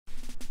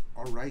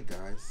All right,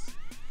 guys.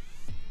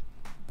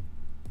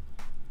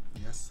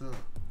 Yes, sir.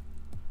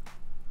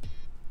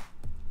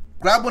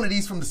 Grab one of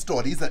these from the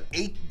store. These are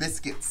 8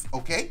 biscuits,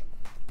 okay?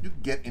 You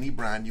can get any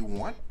brand you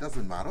want.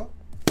 Doesn't matter.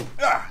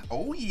 Ah,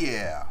 oh,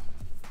 yeah.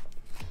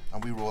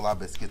 And we roll our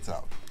biscuits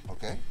out,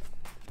 okay?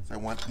 So I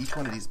want each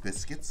one of these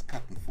biscuits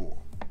cut in 4.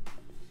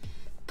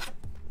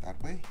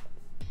 That way.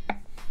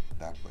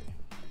 That way.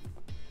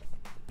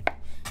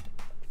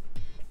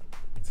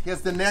 So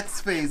here's the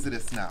next phase of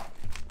this now.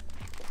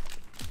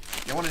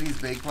 Get one of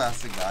these big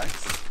plastic bags,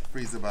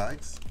 freezer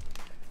bags.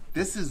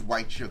 This is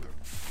white sugar.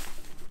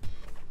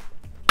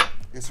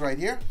 This right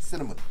here,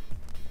 cinnamon.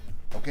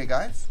 Okay,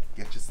 guys?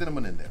 Get your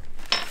cinnamon in there.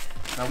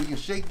 Now we can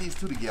shake these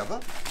two together.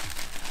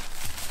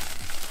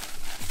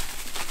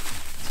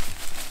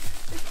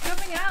 It's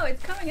coming out.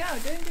 It's coming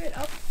out. Don't do it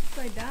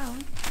upside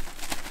down.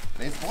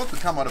 They're supposed to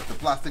come out if the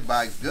plastic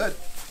bag's good.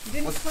 You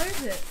didn't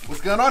close it.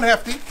 What's going on,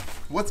 Hefty?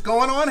 What's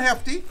going on,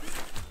 Hefty?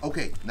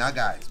 Okay, now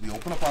guys, we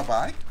open up our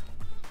bag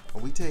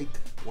and we take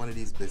one of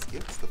these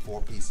biscuits, the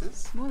 4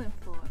 pieces. More than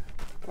 4.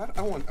 But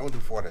I want to do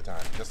 4 at a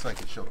time, just so I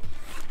can show them.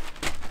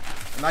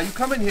 And now you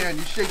come in here and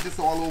you shake this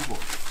all over.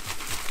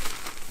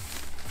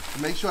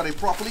 Make sure they're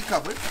properly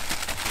covered.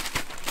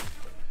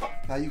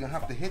 Now you're gonna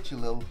have to hit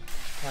your little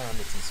pan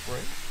with some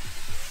spray.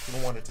 You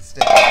don't want it to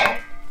stick.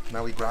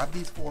 Now we grab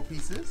these 4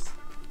 pieces.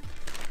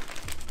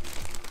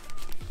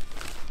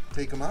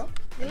 Take them out.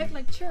 They look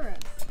like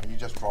churros. And you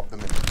just drop them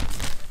in there.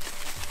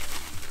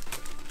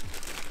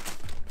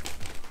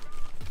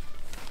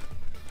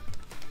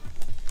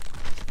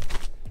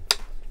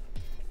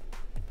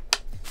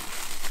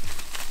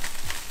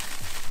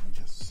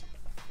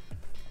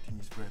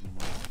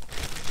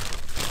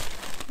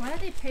 Why are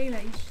they paler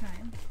each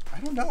time? I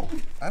don't know.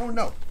 I don't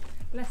know.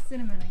 Less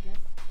cinnamon, I guess.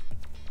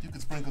 You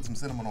can sprinkle some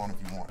cinnamon on if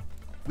you want.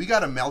 We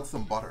gotta melt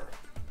some butter.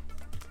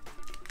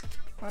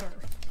 Butter.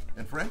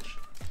 In French?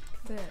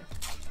 Beurre.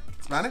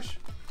 Spanish?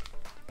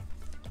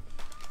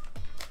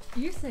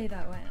 You say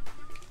that one.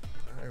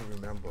 I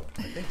remember.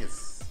 I think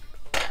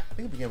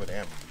it began with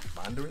M.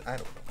 Mandarin? I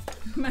don't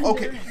know.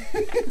 Mandarin.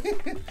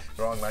 Okay.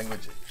 Wrong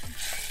language.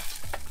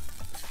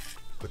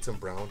 Put some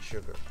brown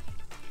sugar.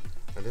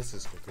 And this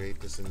is to create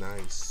this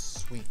nice,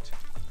 sweet,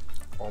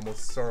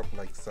 almost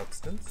syrup-like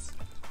substance.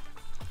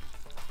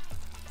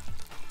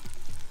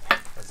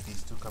 As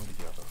these two come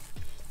together.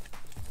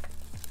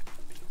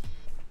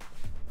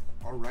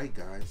 All right,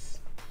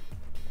 guys.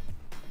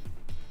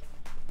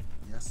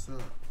 Yes, sir.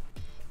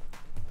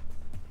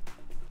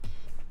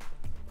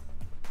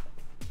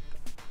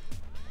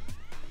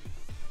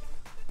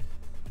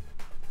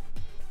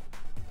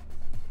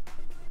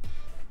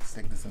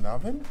 Stick this in the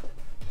oven.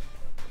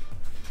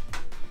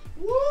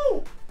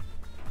 Woo!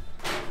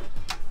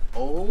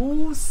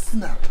 Oh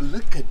snap,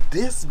 look at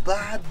this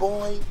bad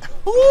boy.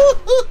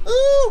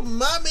 Ooh,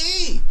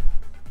 mommy!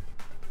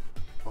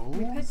 Oh,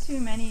 We put too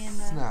many in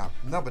there. Snap.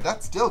 No, but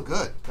that's still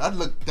good. That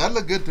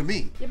look good to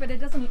me. Yeah, but it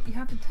doesn't, you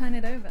have to turn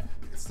it over.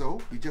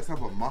 So, we just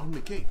have a mountain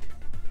of cake.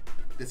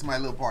 This is my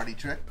little party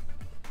trick.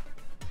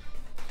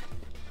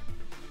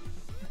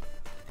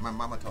 My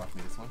mama taught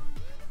me this one.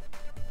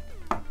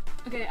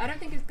 Okay, I don't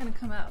think it's gonna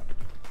come out.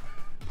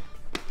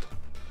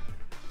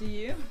 Do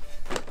you?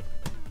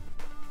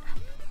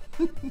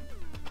 Yeah,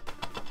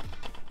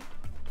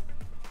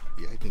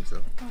 I think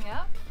so. Coming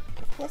out?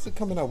 What's it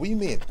coming out? What do you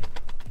mean?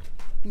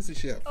 Who's the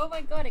chef? Oh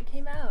my god, it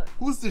came out.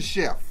 Who's the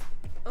chef?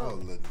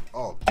 Oh.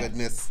 Oh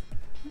goodness.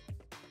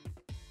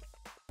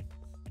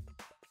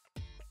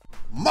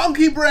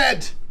 Monkey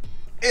bread!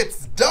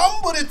 It's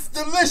dumb, but it's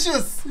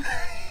delicious!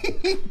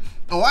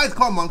 And why it's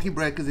called monkey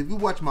bread? Because if you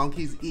watch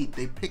monkeys eat,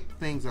 they pick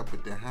things up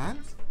with their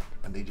hands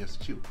and they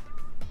just chew.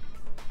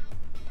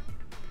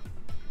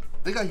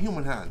 They got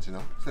human hands, you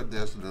know, except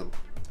there's a little,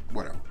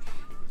 whatever.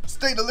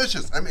 Stay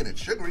delicious. I mean, it's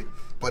sugary,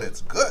 but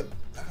it's good.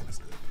 Ah, that's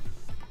good.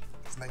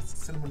 It's nice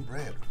cinnamon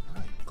bread.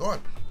 My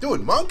God.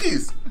 Dude,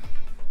 monkeys!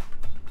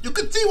 You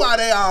can see why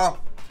they are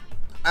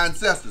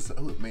ancestors. I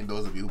mean,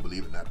 those of you who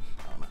believe in that.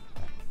 I don't know.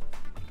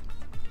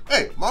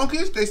 Hey,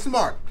 monkeys, they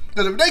smart.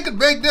 Because if they could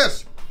bake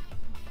this,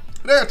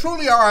 they are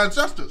truly our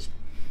ancestors.